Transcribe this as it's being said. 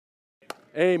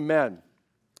Amen.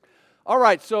 All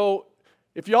right, so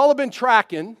if y'all have been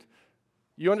tracking,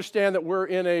 you understand that we're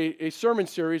in a sermon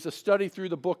series, a study through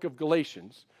the book of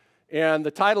Galatians. And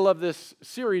the title of this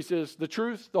series is The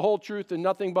Truth, the Whole Truth, and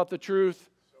Nothing But the Truth.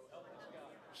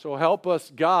 So help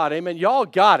us God. Amen. Y'all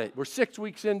got it. We're 6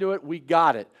 weeks into it. We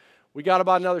got it. We got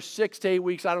about another 6 to 8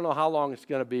 weeks. I don't know how long it's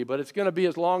going to be, but it's going to be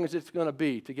as long as it's going to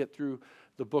be to get through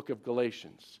the book of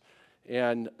Galatians.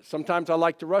 And sometimes I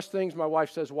like to rush things. My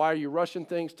wife says, why are you rushing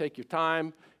things? Take your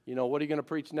time. You know, what are you going to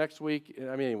preach next week?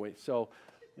 I mean, anyway, so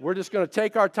we're just going to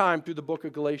take our time through the book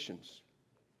of Galatians.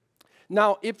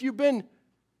 Now, if you've been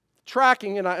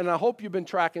tracking, and I hope you've been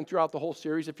tracking throughout the whole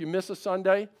series, if you miss a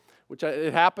Sunday, which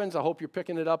it happens, I hope you're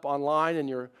picking it up online and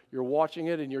you're watching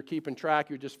it and you're keeping track,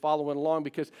 you're just following along,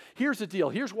 because here's the deal.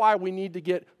 Here's why we need to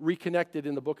get reconnected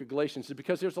in the book of Galatians, is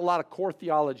because there's a lot of core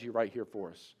theology right here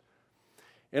for us.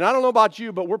 And I don't know about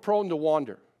you, but we're prone to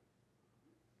wander.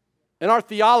 And our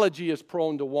theology is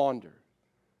prone to wander.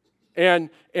 And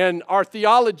our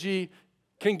theology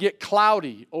can get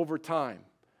cloudy over time.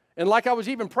 And like I was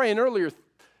even praying earlier,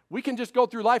 we can just go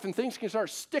through life and things can start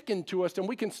sticking to us and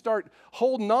we can start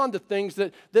holding on to things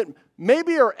that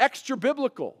maybe are extra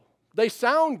biblical. They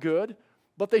sound good,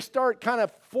 but they start kind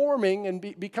of forming and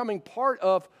becoming part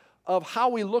of how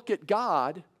we look at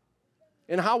God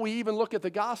and how we even look at the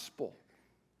gospel.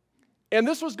 And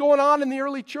this was going on in the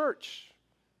early church.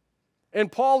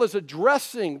 And Paul is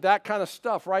addressing that kind of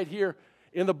stuff right here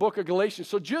in the book of Galatians.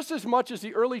 So just as much as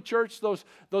the early church, those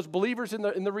believers in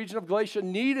the region of Galatia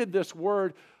needed this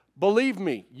word, believe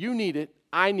me, you need it,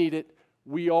 I need it,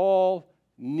 we all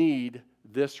need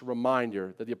this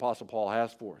reminder that the Apostle Paul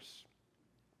has for us.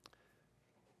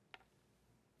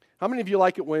 How many of you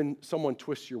like it when someone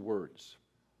twists your words?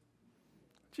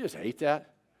 Do you just hate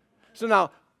that? So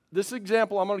now, this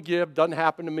example I'm going to give doesn't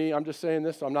happen to me. I'm just saying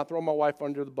this. So I'm not throwing my wife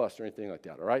under the bus or anything like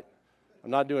that, all right?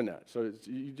 I'm not doing that. So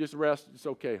you just rest. It's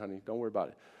okay, honey. Don't worry about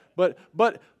it.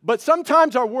 But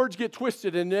sometimes our words get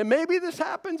twisted, and maybe this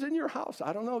happens in your house.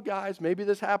 I don't know, guys. Maybe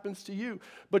this happens to you.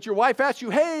 But your wife asks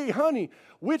you, hey, honey,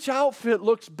 which outfit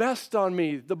looks best on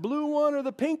me, the blue one or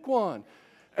the pink one?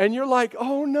 And you're like,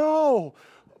 oh, no.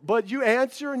 But you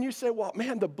answer and you say, well,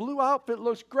 man, the blue outfit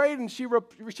looks great. And she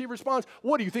responds,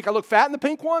 what, do you think I look fat in the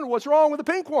pink one? What's wrong with the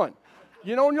pink one?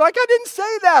 You know, and you're like, I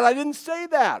didn't say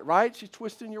that, right? She's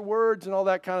twisting your words and all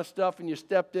that kind of stuff, and you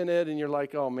stepped in it, and you're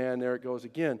like, oh, man, there it goes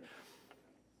again.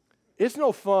 It's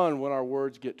no fun when our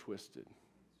words get twisted.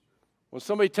 When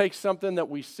somebody takes something that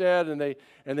we said and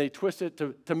they twist it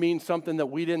to mean something that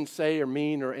we didn't say or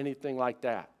mean or anything like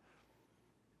that.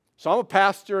 So I'm a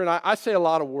pastor, and I say a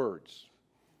lot of words.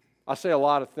 I say a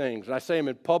lot of things, and I say them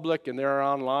in public, and they're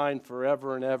online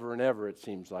forever and ever and ever, it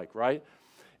seems like, right?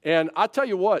 And I tell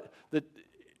you what, that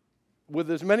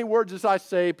with as many words as I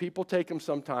say, people take them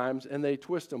sometimes, and they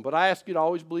twist them. But I ask you to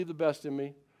always believe the best in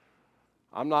me.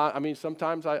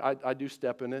 Sometimes I do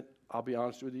step in it. I'll be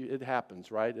honest with you. It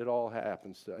happens, right? It all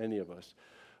happens to any of us.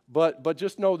 But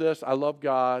just know this, I love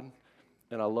God,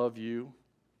 and I love you.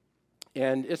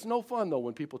 And it's no fun, though,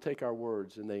 when people take our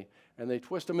words and they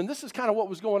twist them. And this is kind of what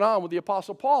was going on with the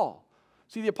Apostle Paul.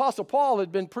 See, the Apostle Paul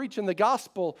had been preaching the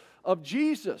gospel of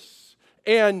Jesus.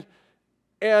 And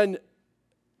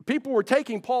people were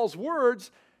taking Paul's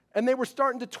words, and they were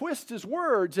starting to twist his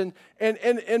words. And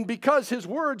because his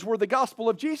words were the gospel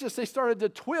of Jesus, they started to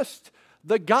twist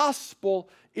the gospel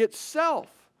itself.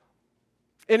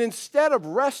 And instead of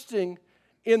resting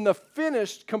in the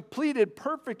finished, completed,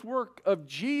 perfect work of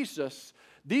Jesus,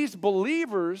 these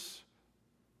believers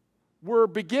were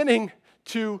beginning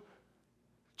to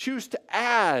choose to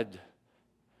add,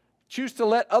 choose to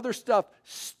let other stuff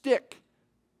stick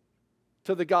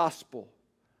to the gospel.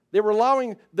 They were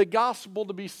allowing the gospel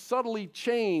to be subtly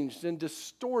changed and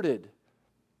distorted.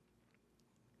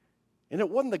 And it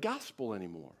wasn't the gospel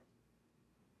anymore.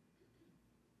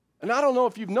 And I don't know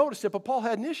if you've noticed it, but Paul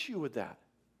had an issue with that.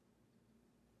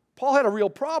 Paul had a real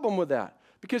problem with that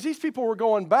because these people were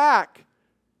going back.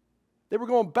 They were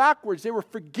going backwards. They were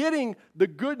forgetting the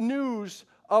good news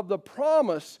of the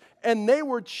promise, and they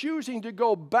were choosing to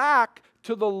go back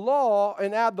to the law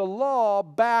and add the law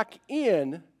back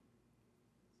in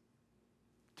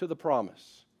to the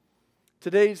promise.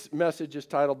 Today's message is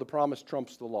titled, The Promise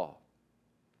Trumps the Law.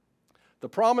 The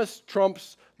promise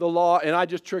trumps the law, and I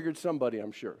just triggered somebody,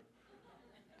 I'm sure.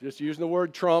 Just using the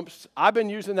word trumps. I've been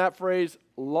using that phrase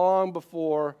long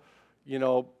before,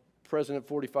 President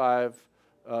 45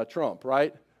 Trump,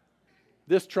 right?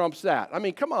 This trumps that. I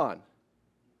mean, come on.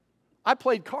 I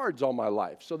played cards all my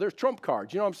life, so there's trump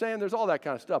cards. You know what I'm saying? There's all that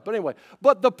kind of stuff. But anyway,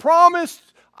 but the promise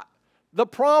The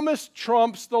promise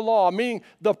trumps the law, meaning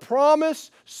the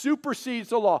promise supersedes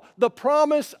the law. The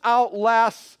promise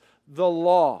outlasts the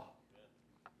law.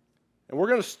 And we're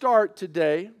going to start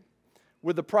today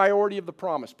with the priority of the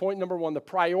promise. Point number 1, the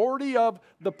priority of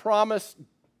the promise,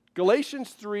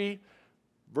 Galatians 3,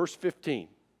 verse 15.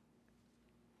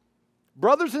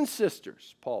 Brothers and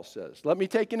sisters, Paul says, let me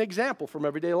take an example from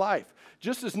everyday life.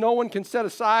 Just as no one can set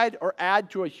aside or add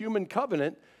to a human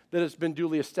covenant that has been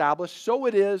duly established, so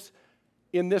it is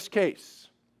in this case.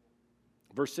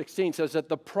 Verse 16 says that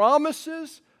the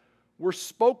promises were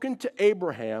spoken to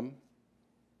Abraham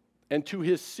and to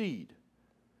his seed.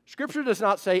 Scripture does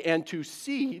not say, and to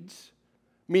seeds,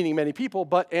 meaning many people,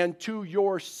 but and to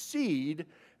your seed,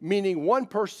 meaning one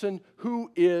person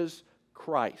who is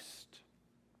Christ.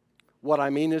 What I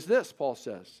mean is this, Paul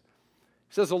says.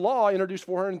 He says the law, introduced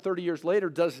 430 years later,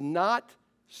 does not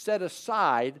set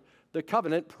aside the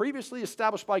covenant previously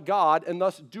established by God and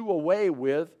thus do away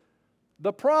with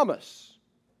the promise.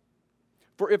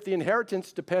 For if the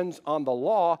inheritance depends on the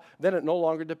law, then it no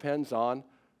longer depends on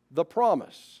the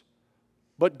promise.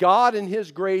 But God in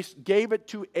His grace gave it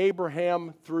to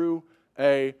Abraham through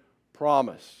a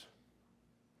promise.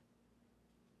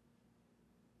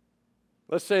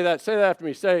 Let's say that. Say that after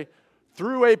me. Say,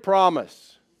 through a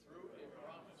promise.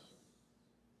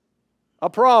 A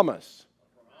promise.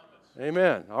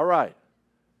 Amen. All right.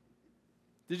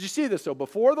 Did you see this, though?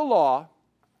 Before the law,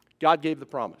 God gave the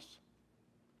promise.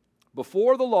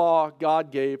 Before the law,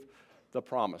 God gave the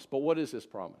promise. But what is this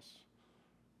promise?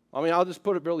 I mean, I'll just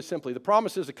put it really simply. The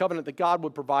promise is a covenant that God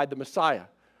would provide the Messiah.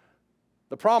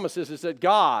 The promise is that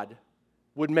God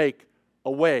would make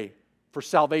a way for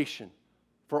salvation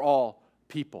for all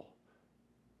people.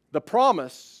 The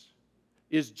promise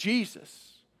is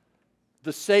Jesus,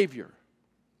 the Savior.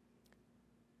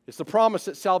 It's the promise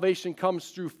that salvation comes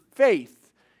through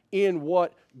faith in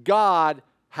what God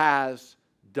has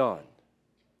done.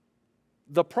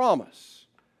 The promise.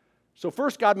 So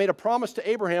first God made a promise to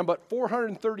Abraham, but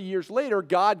 430 years later,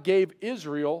 God gave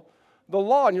Israel the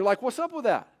law. And you're like, what's up with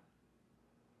that?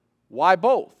 Why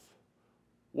both?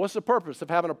 What's the purpose of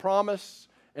having a promise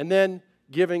and then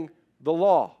giving the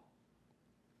law?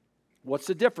 What's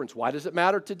the difference? Why does it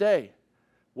matter today?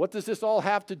 What does this all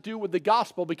have to do with the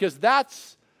gospel? Because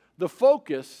that's the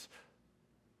focus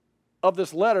of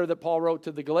this letter that Paul wrote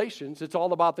to the Galatians. It's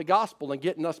all about the gospel and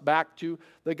getting us back to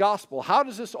the gospel. How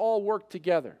does this all work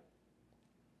together?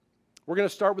 We're going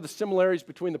to start with the similarities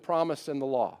between the promise and the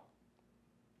law.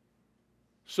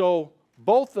 So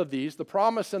both of these, the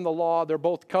promise and the law, they're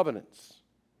both covenants,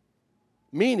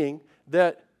 meaning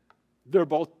that they're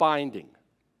both binding.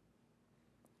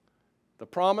 The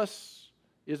promise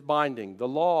is binding. The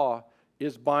law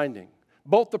is binding.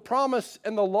 Both the promise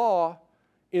and the law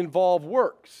involve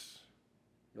works.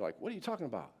 You're like, what are you talking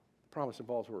about? The promise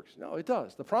involves works. No, it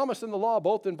does. The promise and the law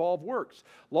both involve works.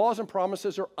 Laws and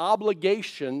promises are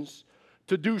obligations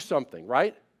to do something,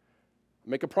 right?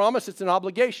 Make a promise, it's an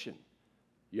obligation.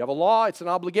 You have a law, it's an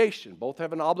obligation. Both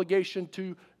have an obligation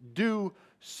to do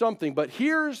something. But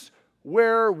here's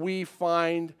where we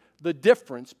find the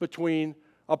difference between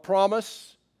a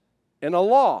promise and a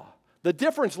law. The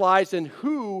difference lies in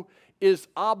who is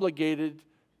obligated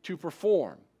to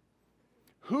perform.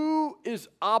 Who is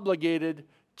obligated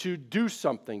to do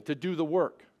something, to do the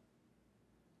work?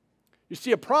 You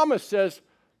see, a promise says,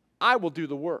 I will do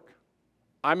the work.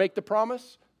 I make the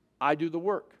promise, I do the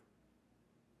work.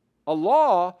 A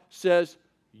law says,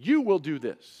 you will do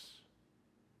this.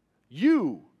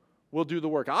 You will do the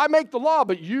work. I make the law,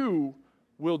 but you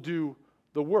will do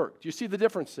the work. Do you see the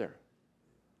difference there?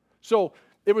 So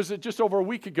it was just over a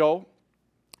week ago,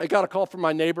 I got a call from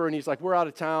my neighbor, and he's like, we're out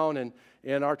of town,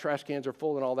 and our trash cans are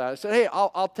full and all that. I said, hey,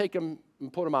 I'll take them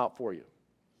and put them out for you.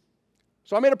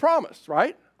 So I made a promise,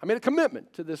 right? I made a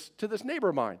commitment to this neighbor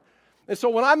of mine. And so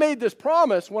when I made this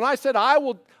promise, when I said I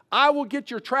will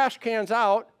get your trash cans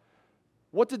out,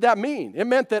 what did that mean? It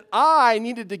meant that I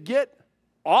needed to get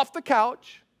off the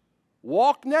couch,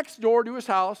 walk next door to his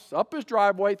house, up his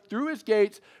driveway, through his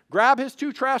gates, grab his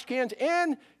 2 trash cans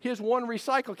and his 1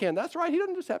 recycle can. That's right, he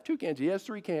doesn't just have 2 cans, he has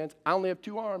 3 cans. I only have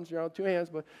 2 arms, 2 hands,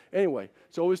 but anyway.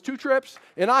 So it was 2 trips,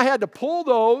 and I had to pull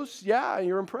those. Yeah,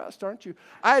 you're impressed, aren't you?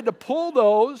 I had to pull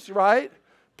those, right?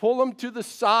 Pull them to the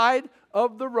side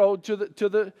of the road, to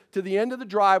the end of the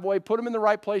driveway, put them in the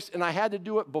right place, and I had to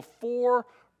do it before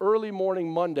early morning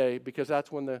Monday because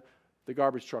that's when the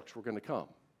garbage trucks were going to come.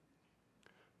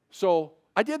 So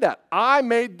I did that. I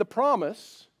made the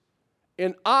promise,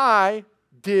 and I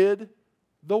did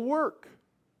the work.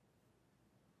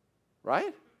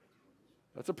 Right?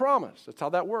 That's a promise. That's how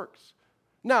that works.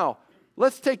 Now,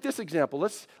 Let's take this example.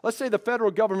 Let's say the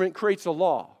federal government creates a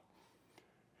law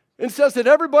and says that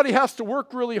everybody has to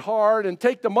work really hard and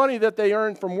take the money that they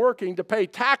earn from working to pay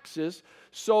taxes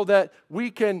so that we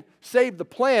can save the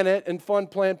planet and fund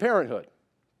Planned Parenthood,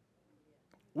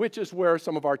 which is where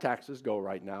some of our taxes go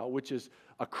right now, which is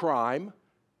a crime,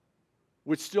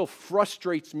 which still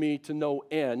frustrates me to no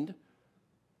end.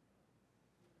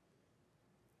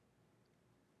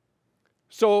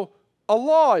 So a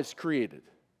law is created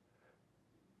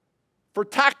for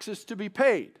taxes to be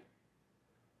paid.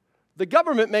 The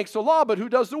government makes a law, but who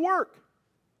does the work?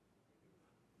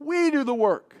 We do the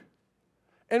work.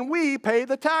 And we pay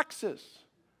the taxes.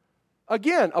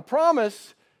 Again, a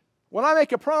promise, when I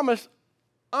make a promise,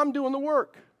 I'm doing the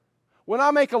work. When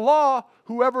I make a law,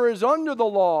 whoever is under the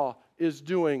law is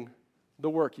doing the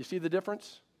work. You see the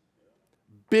difference?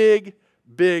 Big,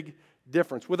 big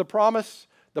difference. With a promise,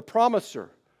 the promiser,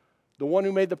 the one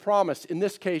who made the promise, in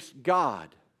this case,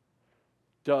 God,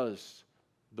 does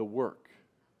the work.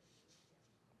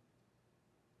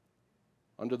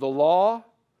 Under the law,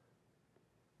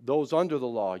 those under the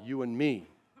law, you and me,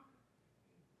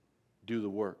 do the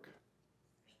work.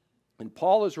 And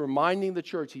Paul is reminding the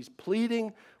church, he's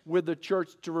pleading with the church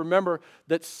to remember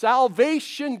that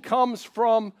salvation comes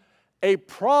from a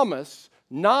promise,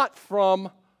 not from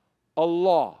a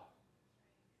law.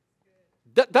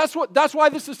 That's why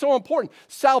this is so important.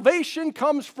 Salvation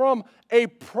comes from a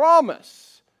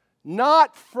promise,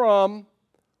 not from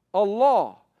a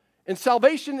law. And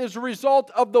salvation is a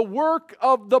result of the work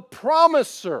of the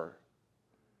promiser.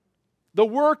 The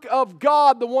work of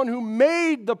God, the one who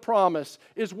made the promise,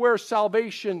 is where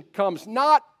salvation comes,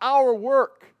 not our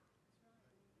work.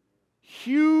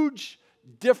 Huge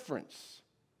difference.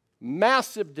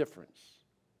 Massive difference.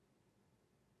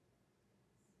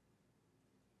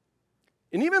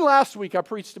 And even last week I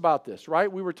preached about this, right?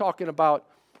 We were talking about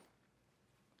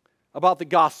the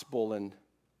gospel and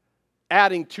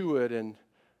adding to it and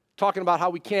talking about how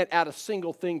we can't add a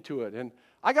single thing to it. And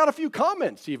I got a few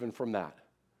comments even from that.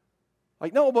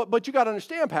 Like, no, but you got to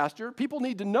understand, Pastor, people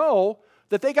need to know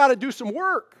that they got to do some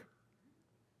work.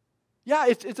 Yeah,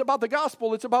 it's about the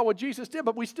gospel. It's about what Jesus did,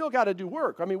 but we still got to do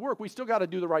work. I mean, we still got to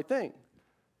do the right thing.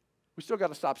 We still got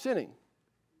to stop sinning.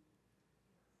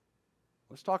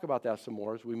 Let's talk about that some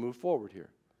more as we move forward here.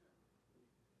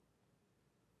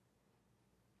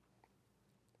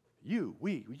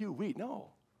 We. No.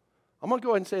 I'm going to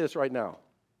go ahead and say this right now.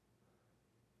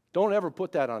 Don't ever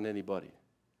put that on anybody.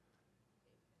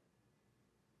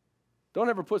 Don't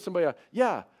ever put somebody on,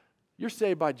 yeah, you're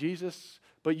saved by Jesus,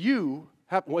 but you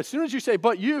have, well, as soon as you say,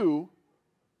 but you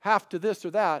have to this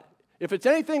or that, if it's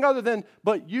anything other than,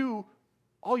 but you,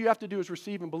 all you have to do is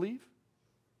receive and believe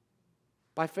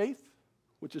by faith,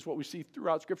 which is what we see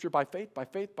throughout Scripture, by faith,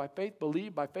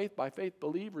 believe, by faith,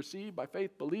 believe, receive, by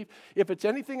faith, believe. If it's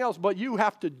anything else, but you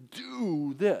have to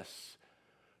do this,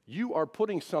 you are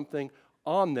putting something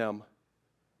on them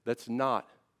that's not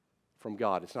from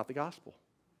God. It's not the gospel.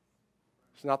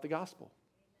 It's not the gospel.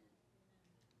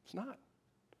 It's not.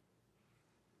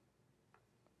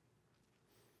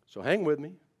 So hang with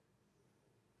me.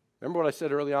 Remember what I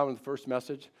said early on in the first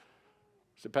message?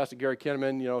 I said, Pastor Gary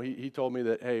Kinnaman, he told me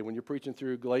that, hey, when you're preaching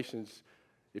through Galatians,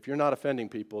 if you're not offending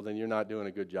people, then you're not doing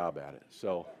a good job at it.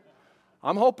 So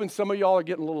I'm hoping some of y'all are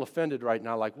getting a little offended right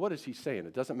now, like, what is he saying?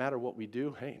 It doesn't matter what we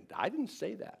do. Hey, I didn't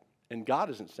say that. And God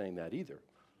isn't saying that either.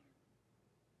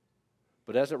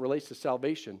 But as it relates to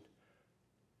salvation,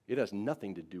 it has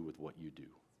nothing to do with what you do.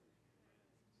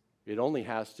 It only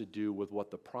has to do with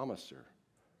what the promiser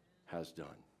has done.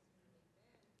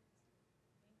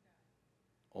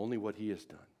 Only what he has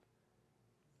done.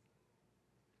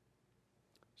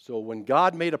 So when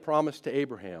God made a promise to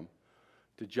Abraham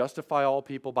to justify all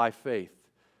people by faith,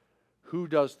 who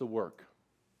does the work?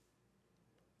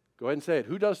 Go ahead and say it.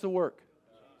 Who does the work?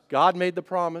 God made the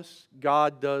promise.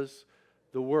 God does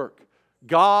the work.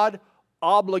 God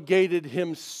obligated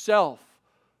himself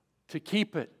to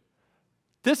keep it.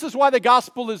 This is why the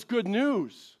gospel is good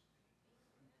news.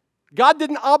 God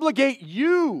didn't obligate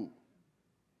you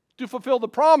to fulfill the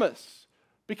promise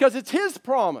because it's his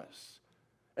promise.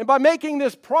 And by making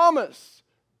this promise,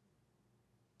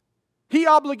 he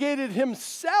obligated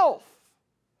himself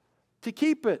to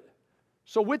keep it.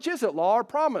 So which is it, law or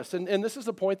promise? And this is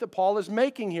the point that Paul is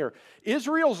making here.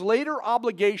 Israel's later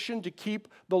obligation to keep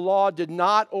the law did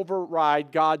not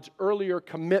override God's earlier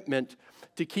commitment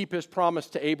to keep his promise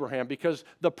to Abraham because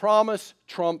the promise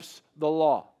trumps the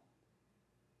law.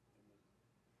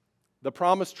 The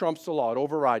promise trumps the law. It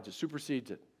overrides it,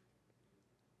 supersedes it.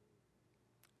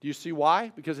 Do you see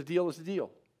why? Because a deal is a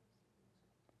deal.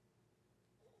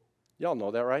 Y'all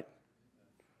know that, right?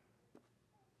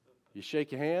 You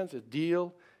shake your hands, a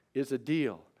deal is a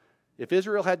deal. If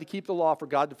Israel had to keep the law for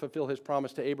God to fulfill his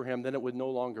promise to Abraham, then it would no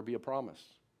longer be a promise.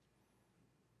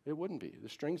 It wouldn't be. The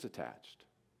strings attached.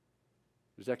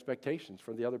 There's expectations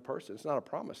from the other person. It's not a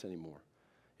promise anymore.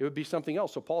 It would be something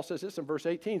else. So Paul says this in verse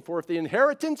 18, for if the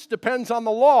inheritance depends on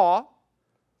the law,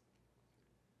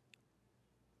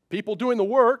 people doing the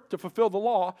work to fulfill the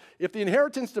law, if the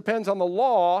inheritance depends on the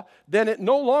law, then it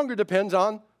no longer depends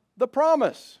on the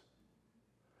promise.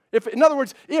 In other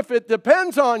words, if it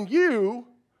depends on you,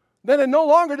 then it no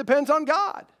longer depends on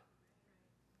God.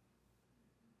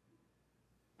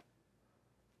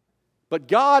 But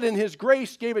God in his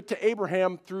grace gave it to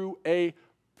Abraham through a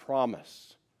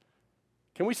promise.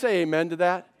 Can we say amen to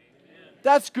that? Amen.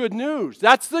 That's good news.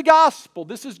 That's the gospel.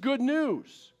 This is good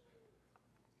news.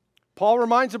 Paul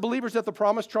reminds the believers that the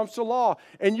promise trumps the law,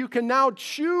 and you can now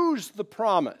choose the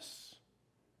promise.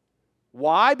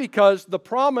 Why? Because the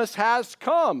promise has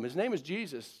come. His name is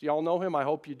Jesus. Y'all know him? I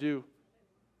hope you do.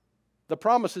 The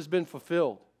promise has been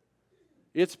fulfilled.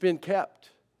 It's been kept.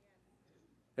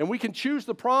 And we can choose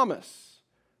the promise.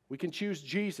 We can choose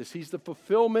Jesus. He's the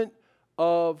fulfillment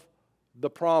of the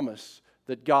promise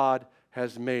that God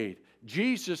has made.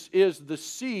 Jesus is the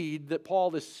seed that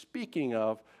Paul is speaking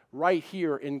of right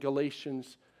here in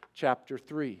Galatians chapter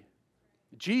 3.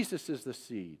 Jesus is the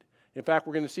seed. In fact,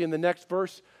 we're going to see in the next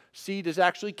verse, seed is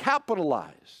actually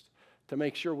capitalized to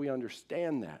make sure we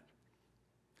understand that.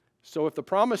 So if the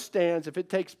promise stands, if it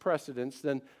takes precedence,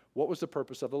 then what was the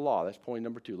purpose of the law? That's point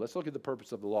number 2. Let's look at the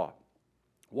purpose of the law.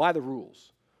 Why the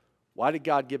rules? Why did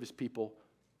God give his people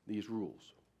these rules?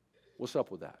 What's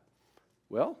up with that?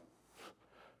 Well,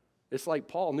 it's like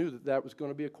Paul knew that that was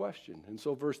going to be a question. And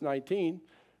so verse 19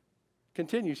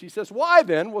 continues. He says, why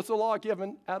then was the law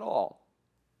given at all?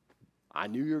 I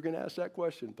knew you were going to ask that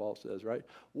question, Paul says, right?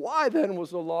 Why then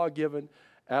was the law given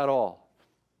at all?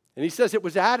 And he says it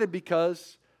was added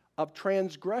because of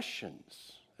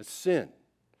transgressions, a sin.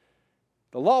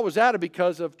 The law was added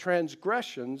because of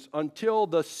transgressions until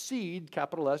the seed,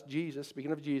 capital S, Jesus,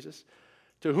 speaking of Jesus,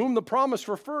 to whom the promise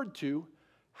referred to,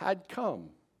 had come.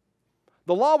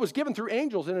 The law was given through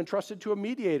angels and entrusted to a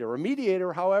mediator. A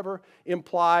mediator, however,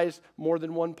 implies more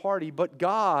than one party, but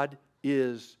God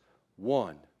is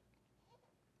one.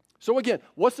 So again,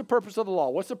 what's the purpose of the law?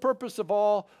 What's the purpose of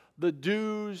all the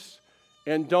do's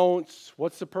and don'ts?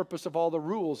 What's the purpose of all the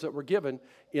rules that were given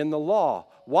in the law?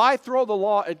 Why throw the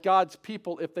law at God's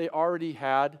people if they already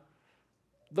had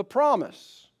the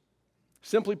promise?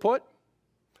 Simply put,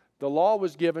 the law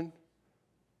was given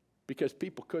because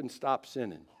people couldn't stop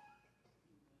sinning.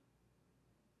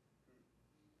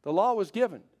 The law was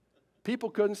given. People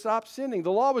couldn't stop sinning.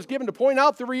 The law was given to point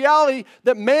out the reality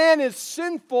that man is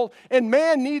sinful and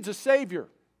man needs a Savior.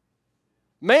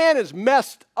 Man is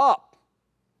messed up.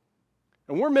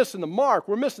 And we're missing the mark.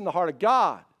 We're missing the heart of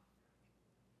God.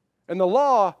 And the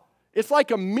law, it's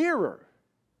like a mirror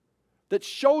that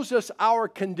shows us our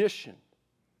condition.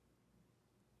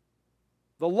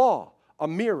 The law, a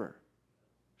mirror,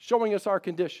 showing us our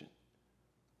condition.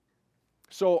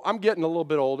 So I'm getting a little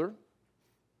bit older.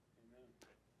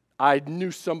 I knew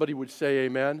somebody would say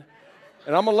amen.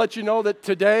 And I'm going to let you know that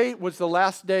today was the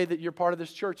last day that you're part of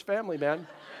this church family, man.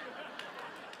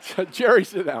 Jerry,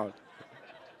 sit down.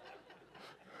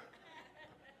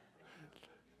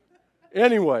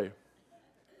 Anyway,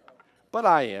 but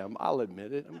I am. I'll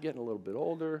admit it. I'm getting a little bit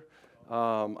older.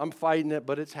 I'm fighting it,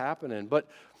 but it's happening. But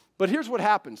here's what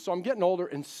happens. So I'm getting older,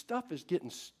 and stuff is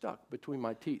getting stuck between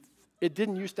my teeth. It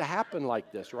didn't used to happen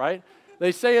like this, right?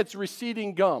 They say it's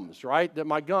receding gums, right? That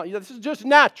my gum, this is just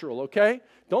natural, okay?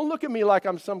 Don't look at me like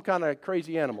I'm some kind of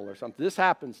crazy animal or something. This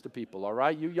happens to people, all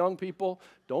right? You young people,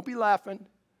 don't be laughing.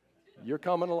 You're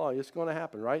coming along. It's going to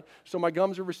happen, right? So my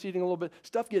gums are receding a little bit.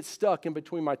 Stuff gets stuck in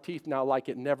between my teeth now like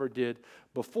it never did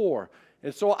before.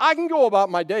 And so I can go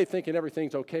about my day thinking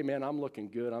everything's okay, man. I'm looking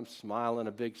good. I'm smiling,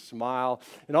 a big smile.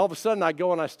 And all of a sudden I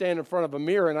go and I stand in front of a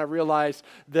mirror and I realize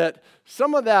that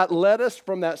some of that lettuce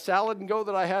from that salad and go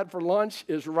that I had for lunch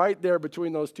is right there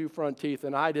between those two front teeth.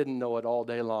 And I didn't know it all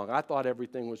day long. I thought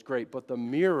everything was great, but the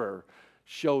mirror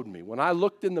showed me. When I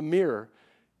looked in the mirror,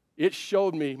 it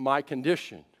showed me my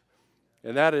condition.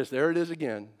 And that is, there it is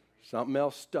again, something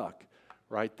else stuck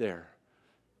right there.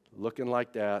 Looking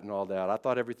like that and all that. I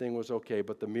thought everything was okay,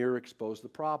 but the mirror exposed the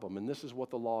problem. And this is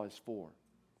what the law is for.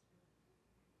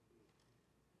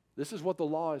 This is what the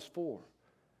law is for.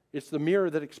 It's the mirror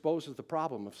that exposes the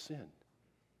problem of sin.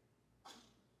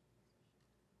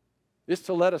 It's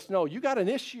to let us know, you got an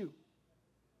issue.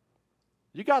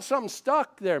 You got something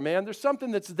stuck there, man. There's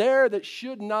something that's there that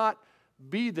should not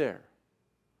be there.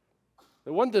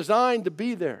 It wasn't designed to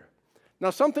be there. Now,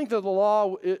 some think that the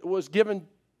law was given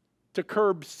to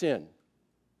curb sin.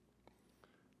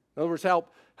 In other words,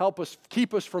 help us,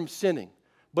 keep us from sinning.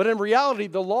 But in reality,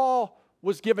 the law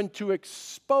was given to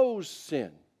expose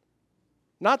sin,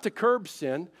 not to curb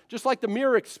sin. Just like the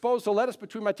mirror exposed the lettuce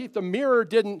between my teeth, the mirror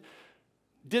didn't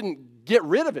get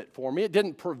rid of it for me. It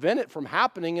didn't prevent it from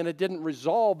happening, and it didn't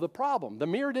resolve the problem. The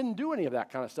mirror didn't do any of that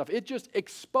kind of stuff. It just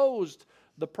exposed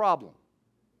the problem.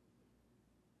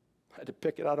 I had to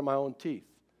pick it out of my own teeth.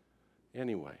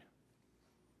 Anyway.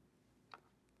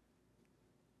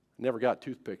 Never got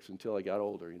toothpicks until I got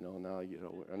older,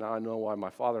 Now I know why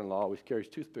my father-in-law always carries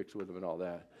toothpicks with him and all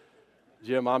that.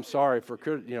 Jim, I'm sorry for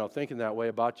thinking that way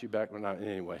about you back when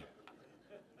anyway.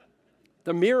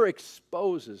 The mirror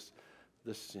exposes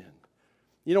the sin.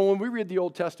 When we read the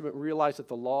Old Testament, we realize that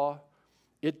the law,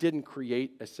 it didn't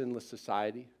create a sinless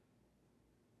society.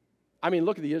 I mean,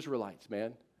 look at the Israelites,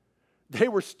 man. They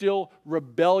were still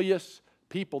rebellious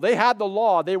people. They had the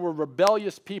law. They were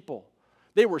rebellious people.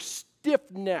 They were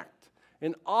stiff-necked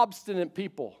and obstinate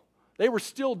people. They were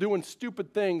still doing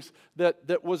stupid things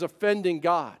that was offending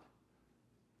God.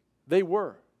 They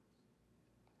were.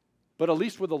 But at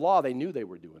least with the law, they knew they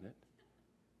were doing it.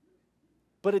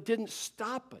 But it didn't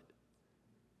stop it.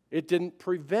 It didn't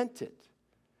prevent it.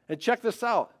 And check this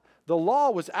out. The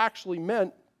law was actually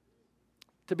meant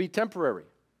to be temporary.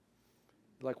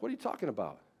 Like, what are you talking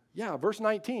about? Yeah, verse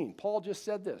 19, Paul just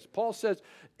said this. Paul says,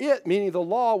 it, meaning the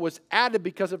law, was added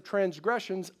because of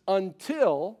transgressions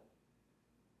until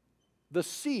the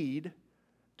seed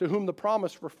to whom the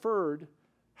promise referred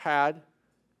had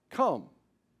come.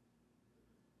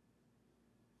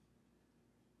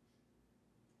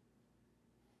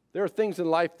 There are things in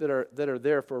life that are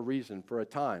there for a reason, for a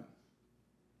time.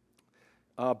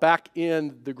 Back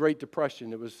in the Great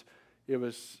Depression, it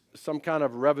was some kind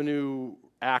of revenue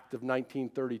act of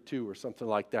 1932 or something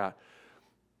like that.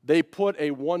 They put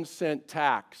a 1-cent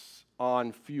tax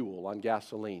on fuel, on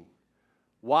gasoline.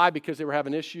 Why? Because they were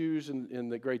having issues in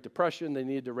the Great Depression. They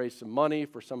needed to raise some money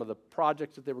for some of the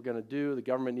projects that they were going to do. The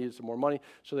government needed some more money.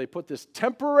 So they put this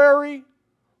temporary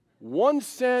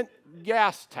 1-cent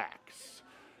gas tax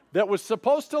that was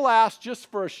supposed to last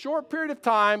just for a short period of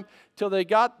time till they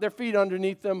got their feet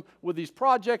underneath them with these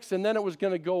projects, and then it was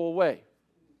going to go away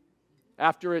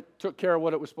after it took care of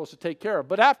what it was supposed to take care of.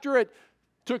 But after it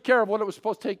took care of what it was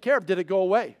supposed to take care of, did it go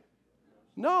away?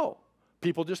 No.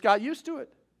 People just got used to it.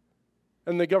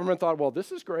 And the government thought, well,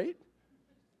 this is great.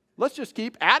 Let's just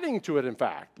keep adding to it, in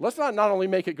fact. Let's not only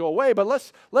make it go away, but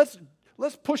let's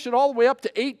push it all the way up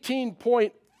to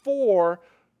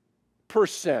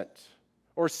 18.4%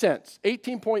 or cents,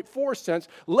 18.4 cents.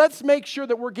 Let's make sure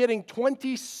that we're getting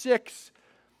 $26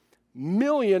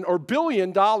 million or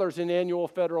billion dollars in annual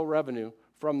federal revenue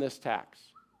from this tax.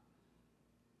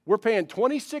 We're paying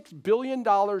 $26 billion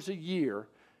a year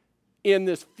in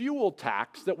this fuel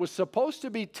tax that was supposed to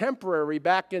be temporary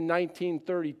back in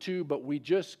 1932, but we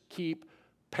just keep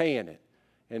paying it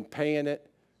and paying it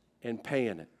and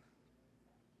paying it.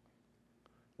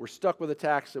 We're stuck with a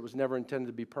tax that was never intended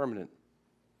to be permanent.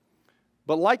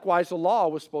 But likewise, the law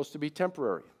was supposed to be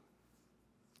temporary.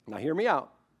 Now, hear me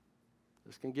out.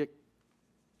 This can get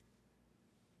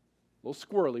a little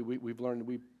squirrely.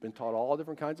 We've been taught all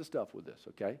different kinds of stuff with this,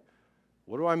 okay?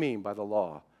 What do I mean by the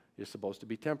law is supposed to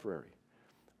be temporary?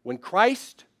 When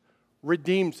Christ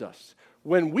redeems us,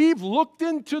 when we've looked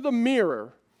into the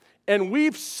mirror and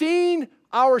we've seen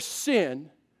our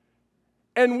sin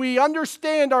and we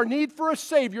understand our need for a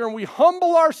Savior and we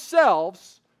humble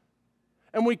ourselves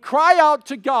and we cry out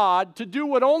to God to do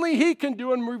what only He can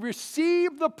do, and we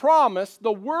receive the promise,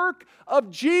 the work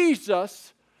of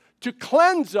Jesus to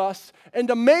cleanse us and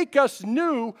to make us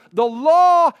new, the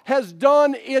law has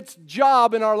done its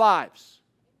job in our lives.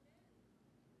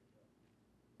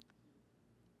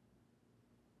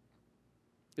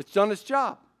 It's done its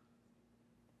job.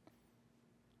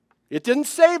 It didn't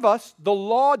save us. The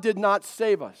law did not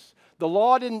save us. The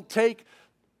law didn't take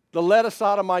the lettuce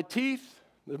out of my teeth.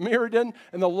 The mirror didn't.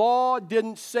 And the law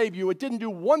didn't save you. It didn't do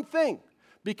one thing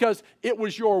because it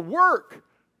was your work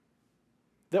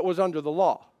that was under the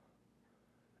law.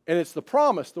 And it's the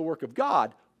promise, the work of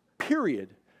God,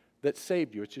 period, that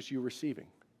saved you. It's just you receiving.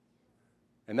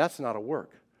 And that's not a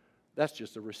work. That's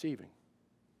just a receiving.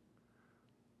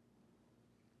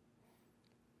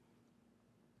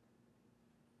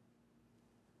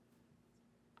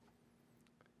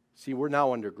 See, we're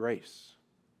now under grace.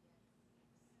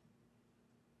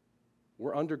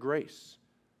 We're under grace.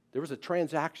 There was a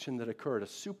transaction that occurred, a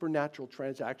supernatural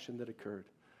transaction that occurred,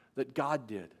 that God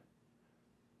did.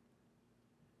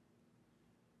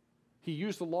 He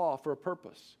used the law for a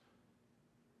purpose.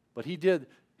 But he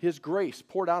His grace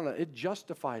poured out on it. It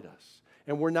justified us.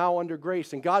 And we're now under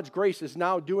grace. And God's grace is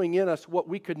now doing in us what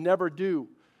we could never do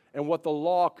and what the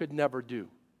law could never do.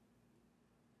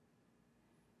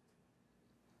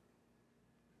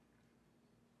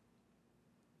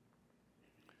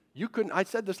 I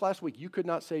said this last week, you could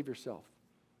not save yourself.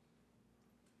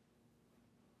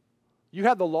 You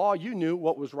had the law, you knew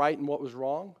what was right and what was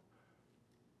wrong.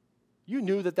 You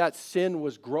knew that sin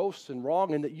was gross and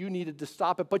wrong and that you needed to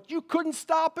stop it, but you couldn't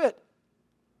stop it.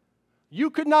 You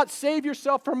could not save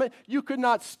yourself from it. You could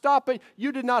not stop it.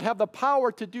 You did not have the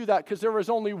power to do that because there was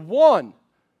only one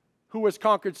who has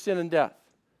conquered sin and death,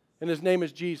 and His name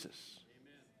is Jesus.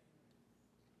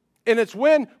 And it's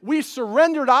when we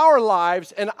surrendered our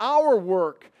lives and our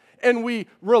work and we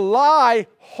rely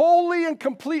wholly and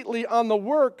completely on the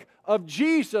work of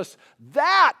Jesus,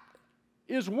 that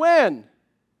is when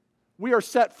we are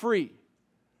set free.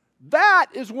 That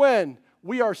is when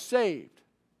we are saved.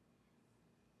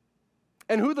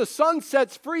 And who the Son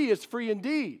sets free is free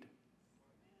indeed.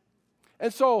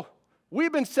 And so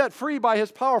we've been set free by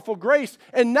His powerful grace,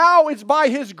 and now it's by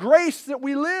His grace that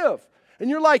we live. And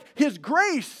you're like, His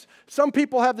grace. Some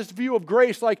people have this view of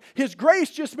grace, like His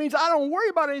grace just means I don't worry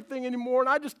about anything anymore and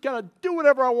I just kind of do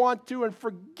whatever I want to and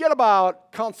forget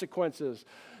about consequences.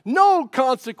 No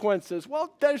consequences.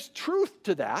 Well, there's truth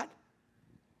to that.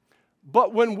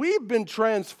 But when we've been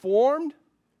transformed,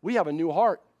 we have a new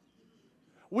heart.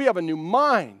 We have a new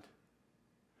mind.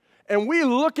 And we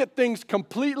look at things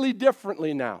completely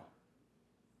differently now.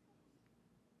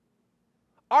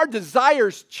 Our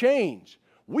desires change.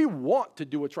 We want to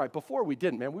do what's right. Before we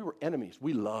didn't, man. We were enemies.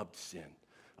 We loved sin.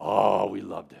 Oh, we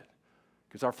loved it.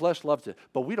 Because our flesh loves it.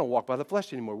 But we don't walk by the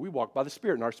flesh anymore. We walk by the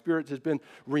Spirit. And our spirit has been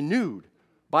renewed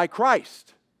by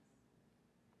Christ.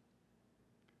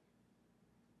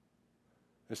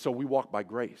 And so we walk by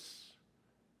grace.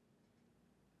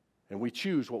 And we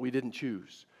choose what we didn't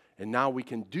choose. And now we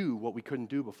can do what we couldn't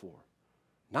do before.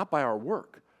 Not by our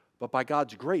work, but by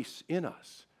God's grace in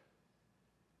us.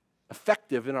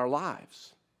 Effective in our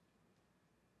lives.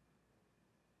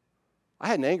 I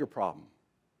had an anger problem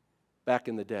back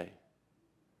in the day.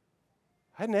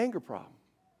 I had an anger problem.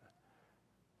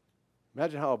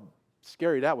 Imagine how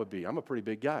scary that would be. I'm a pretty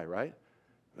big guy, right?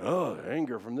 Oh,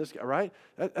 anger from this guy, right?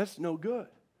 That's no good.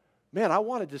 Man, I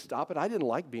wanted to stop it. I didn't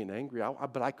like being angry,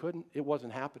 but I couldn't. It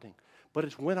wasn't happening. But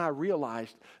it's when I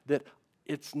realized that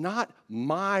it's not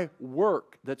my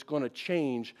work that's going to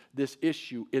change this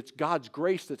issue. It's God's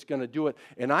grace that's going to do it.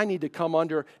 And I need to come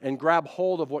under and grab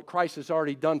hold of what Christ has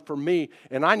already done for me.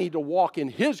 And I need to walk in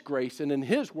His grace and in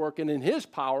His work and in His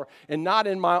power and not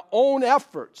in my own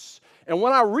efforts. And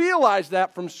when I realized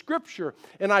that from Scripture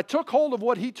and I took hold of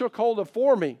what He took hold of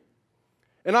for me,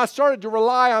 and I started to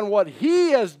rely on what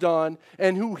He has done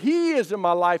and who He is in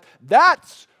my life,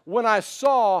 that's when I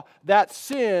saw that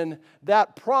sin,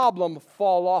 that problem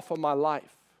fall off of my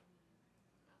life.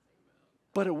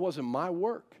 But it wasn't my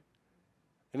work,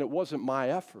 and it wasn't my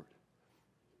effort.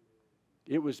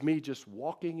 It was me just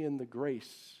walking in the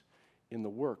grace, in the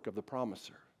work of the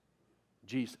promiser,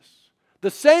 Jesus. The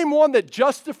same one that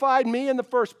justified me in the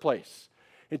first place.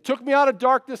 It took me out of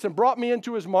darkness and brought me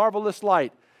into His marvelous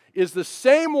light. Is the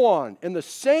same one, and the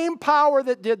same power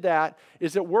that did that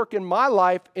is at work in my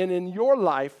life and in your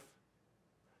life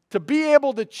to be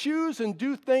able to choose and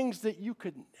do things that you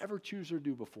could never choose or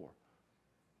do before.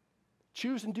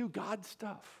 Choose and do God's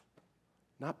stuff.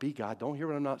 Not be God. Don't hear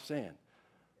what I'm not saying.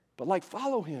 But like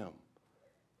follow Him.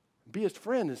 Be His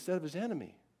friend instead of His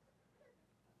enemy.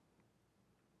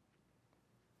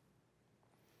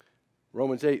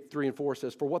 Romans 8:3-4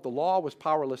 says, "For what the law was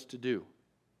powerless to do,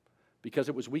 because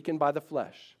it was weakened by the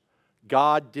flesh,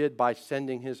 God did by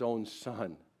sending His own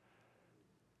Son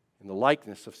in the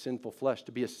likeness of sinful flesh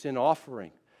to be a sin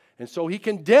offering. And so He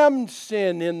condemned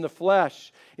sin in the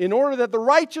flesh in order that the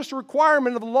righteous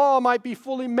requirement of the law might be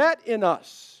fully met in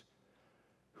us,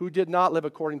 who did not live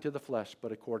according to the flesh,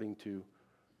 but according to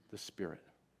the Spirit."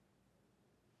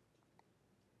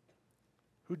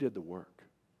 Who did the work?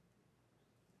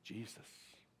 Jesus,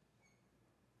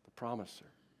 the promiser.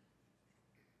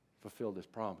 Fulfilled His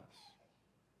promise.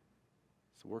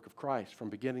 It's the work of Christ from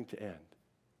beginning to end.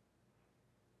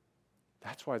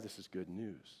 That's why this is good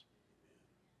news.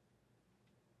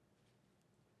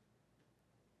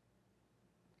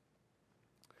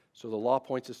 So the law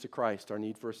points us to Christ, our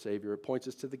need for a Savior. It points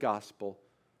us to the gospel.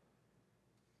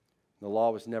 The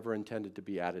law was never intended to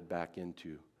be added back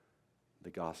into the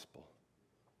gospel.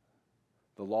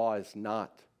 The law is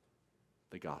not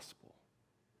the gospel.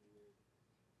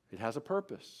 It has a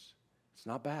purpose. It's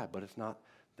not bad, but it's not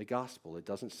the gospel. It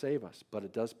doesn't save us, but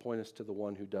it does point us to the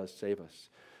one who does save us.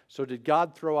 So did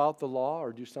God throw out the law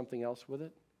or do something else with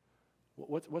it?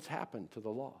 What's happened to the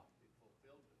law?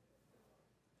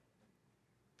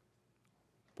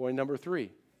 Point number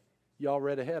 3. Y'all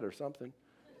read ahead or something.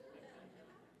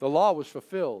 The law was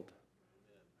fulfilled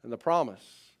and the promise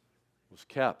was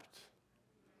kept.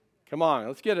 Come on,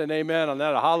 let's get an amen on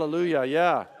that. A hallelujah,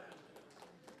 yeah.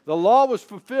 The law was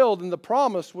fulfilled and the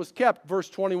promise was kept. Verse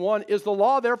 21, is the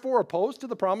law therefore opposed to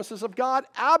the promises of God?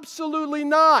 Absolutely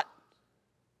not.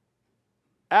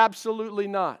 Absolutely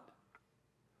not.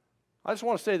 I just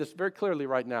want to say this very clearly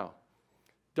right now.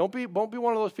 Don't be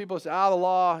one of those people that say, the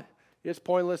law, it's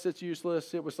pointless, it's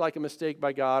useless, it was like a mistake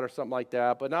by God or something like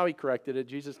that, but now he corrected it,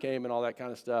 Jesus came and all that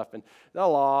kind of stuff, and the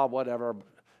law, whatever,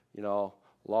 law,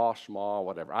 schma,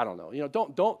 whatever, I don't know.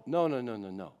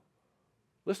 No.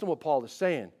 Listen to what Paul is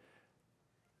saying.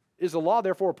 Is the law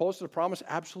therefore opposed to the promise?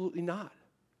 Absolutely not.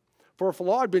 For if a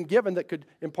law had been given that could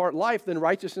impart life, then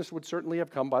righteousness would certainly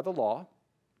have come by the law.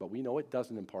 But we know it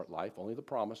doesn't impart life, only the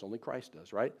promise, only Christ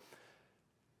does, right?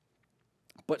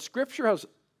 But Scripture has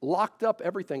locked up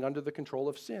everything under the control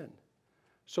of sin.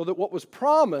 So that what was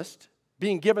promised,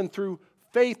 being given through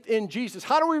faith in Jesus.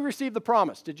 How do we receive the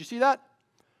promise? Did you see that?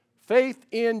 Faith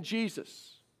in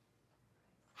Jesus.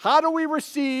 How do we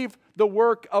receive the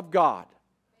work of God?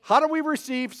 How do we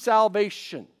receive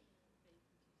salvation?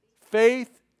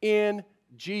 Faith in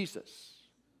Jesus.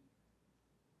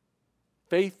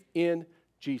 Faith in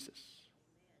Jesus.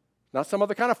 Not some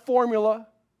other kind of formula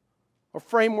or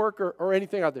framework or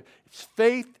anything out there. It's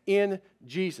faith in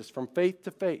Jesus, from faith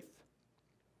to faith.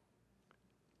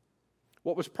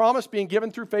 What was promised, being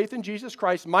given through faith in Jesus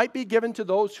Christ, might be given to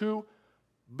those who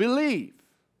believe.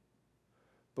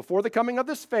 Before the coming of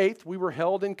this faith, we were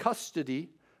held in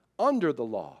custody under the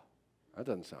law. That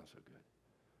doesn't sound so good.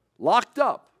 Locked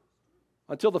up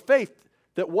until the faith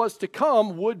that was to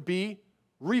come would be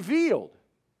revealed.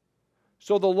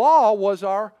 So the law was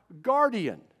our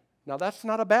guardian. Now that's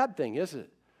not a bad thing, is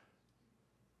it?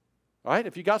 All right?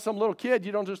 If you got some little kid,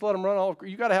 you don't just let them run all.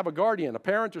 You got to have a guardian, a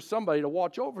parent or somebody to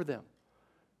watch over them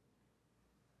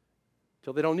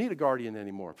till they don't need a guardian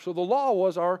anymore. So the law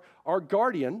was our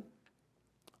guardian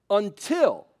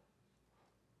until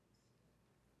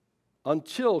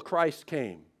Christ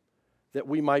came, that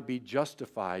we might be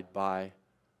justified by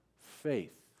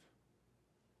faith.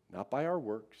 Not by our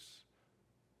works,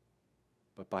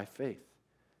 but by faith.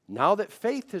 Now that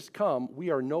faith has come, we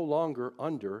are no longer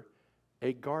under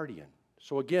a guardian.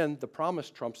 So again, the promise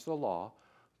trumps the law.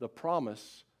 The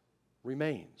promise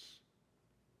remains.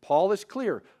 Paul is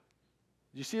clear.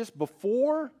 You see this?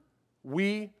 Before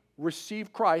we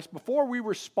receive Christ, before we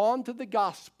respond to the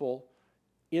gospel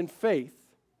in faith,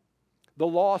 the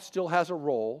law still has a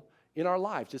role in our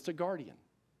lives. It's a guardian.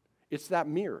 It's that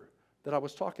mirror that I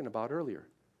was talking about earlier.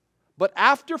 But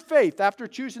after faith, after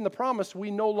choosing the promise,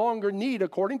 we no longer need,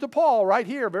 according to Paul right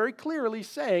here, very clearly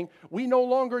saying, we no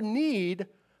longer need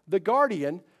the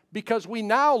guardian because we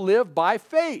now live by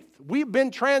faith. We've been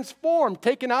transformed,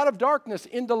 taken out of darkness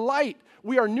into light.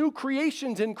 We are new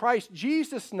creations in Christ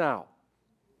Jesus now.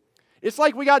 It's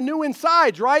like we got new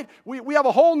insides, right? We have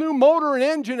a whole new motor and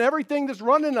engine, everything that's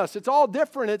running us. It's all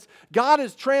different. God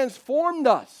has transformed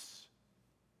us.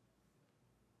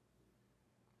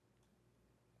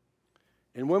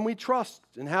 And when we trust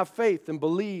and have faith and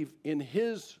believe in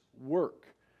His work,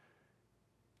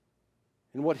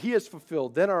 in what He has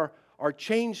fulfilled, then our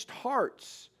changed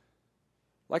hearts,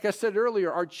 like I said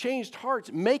earlier, our changed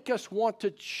hearts make us want to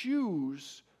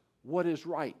choose what is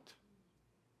right.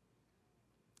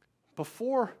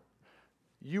 Before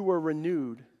you were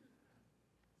renewed,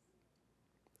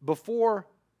 before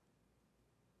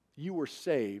you were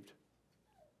saved,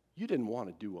 you didn't want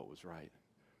to do what was right.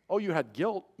 Oh, you had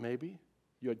guilt, maybe.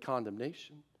 You had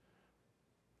condemnation.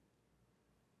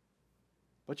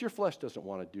 But your flesh doesn't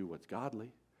want to do what's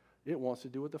godly. It wants to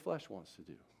do what the flesh wants to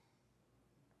do.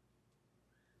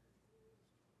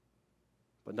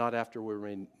 But not after we're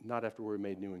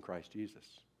made new in Christ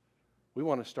Jesus. We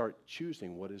want to start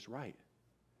choosing what is right.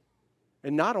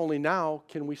 And not only now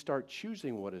can we start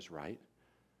choosing what is right,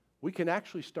 we can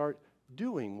actually start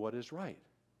doing what is right.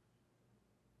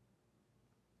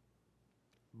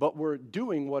 But we're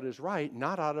doing what is right,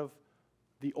 not out of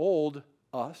the old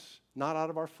us, not out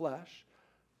of our flesh,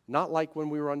 not like when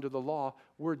we were under the law.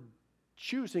 We're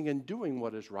choosing and doing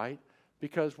what is right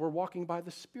because we're walking by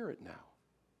the Spirit now.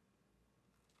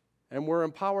 And we're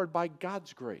empowered by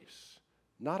God's grace,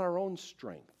 not our own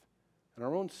strength and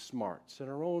our own smarts and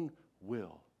our own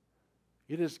will.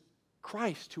 It is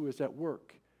Christ who is at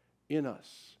work in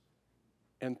us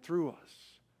and through us.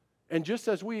 And just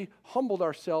as we humbled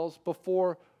ourselves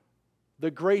before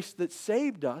the grace that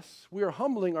saved us. We are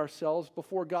humbling ourselves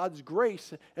before God's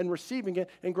grace and receiving it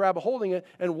and grab holding it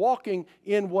and walking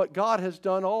in what God has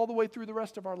done all the way through the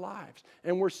rest of our lives.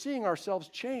 And we're seeing ourselves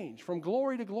change from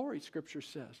glory to glory, Scripture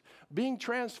says. Being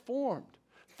transformed,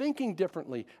 thinking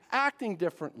differently, acting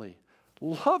differently,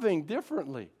 loving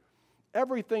differently.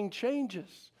 Everything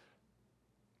changes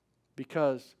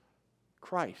because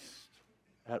Christ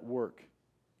at work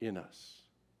in us.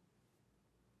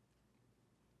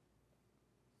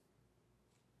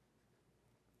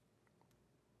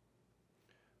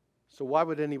 So why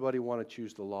would anybody want to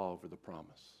choose the law over the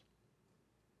promise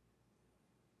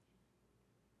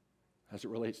as it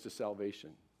relates to salvation?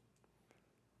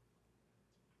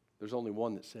 There's only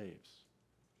one that saves.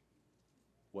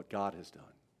 What God has done,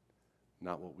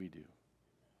 not what we do.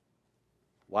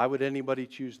 Why would anybody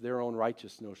choose their own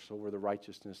righteousness over the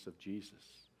righteousness of Jesus?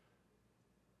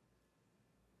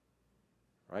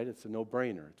 Right? It's a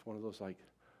no-brainer. It's one of those like,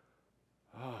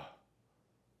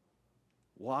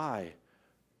 why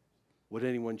would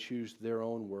anyone choose their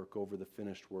own work over the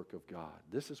finished work of God?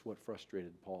 This is what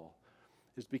frustrated Paul,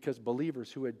 is because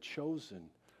believers who had chosen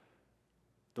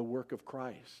the work of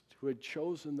Christ, who had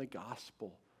chosen the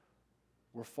gospel,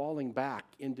 were falling back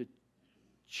into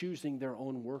choosing their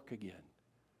own work again,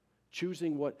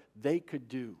 choosing what they could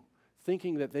do,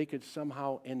 thinking that they could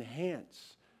somehow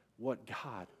enhance what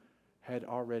God had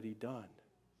already done.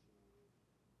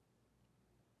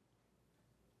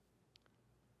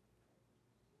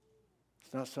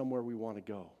 It's not somewhere we want to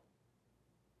go.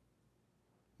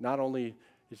 Not only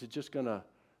is it just going to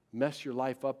mess your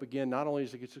life up again, not only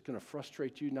is it just going to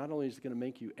frustrate you, not only is it going to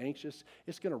make you anxious,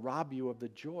 it's going to rob you of the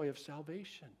joy of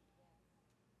salvation.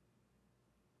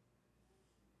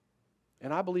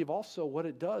 And I believe also what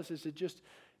it does is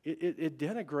it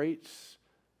denigrates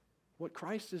what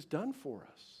Christ has done for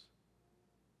us.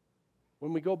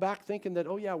 When we go back thinking that,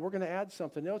 oh yeah, we're going to add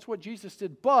something. No, it's what Jesus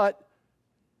did, but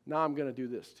now I'm going to do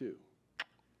this too.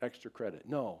 Extra credit.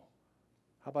 No.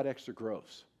 How about extra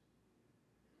gross?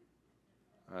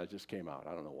 It just came out.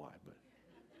 I don't know why, but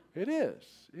it is.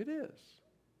 It is.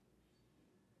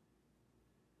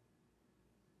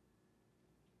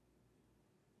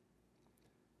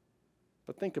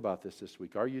 But think about this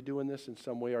week. Are you doing this in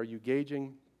some way? Are you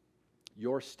gauging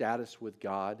your status with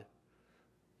God,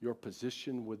 your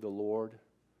position with the Lord?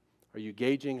 Are you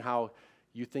gauging how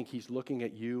you think He's looking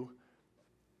at you,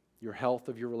 your health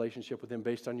of your relationship with Him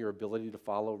based on your ability to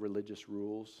follow religious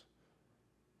rules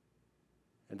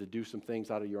and to do some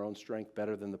things out of your own strength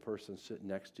better than the person sitting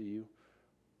next to you?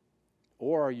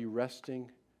 Or are you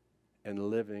resting and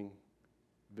living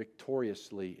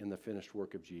victoriously in the finished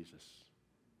work of Jesus?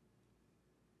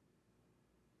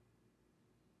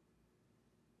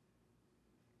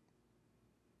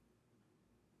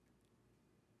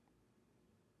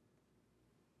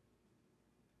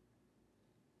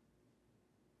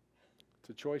 It's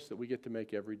a choice that we get to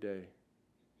make every day.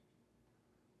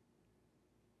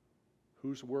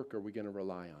 Whose work are we going to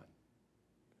rely on?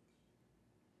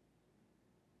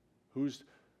 Whose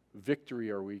victory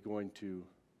are we going to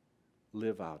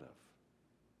live out of?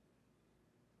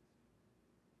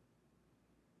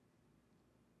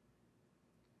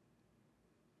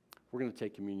 We're going to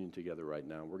take communion together right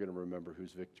now. We're going to remember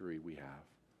whose victory we have.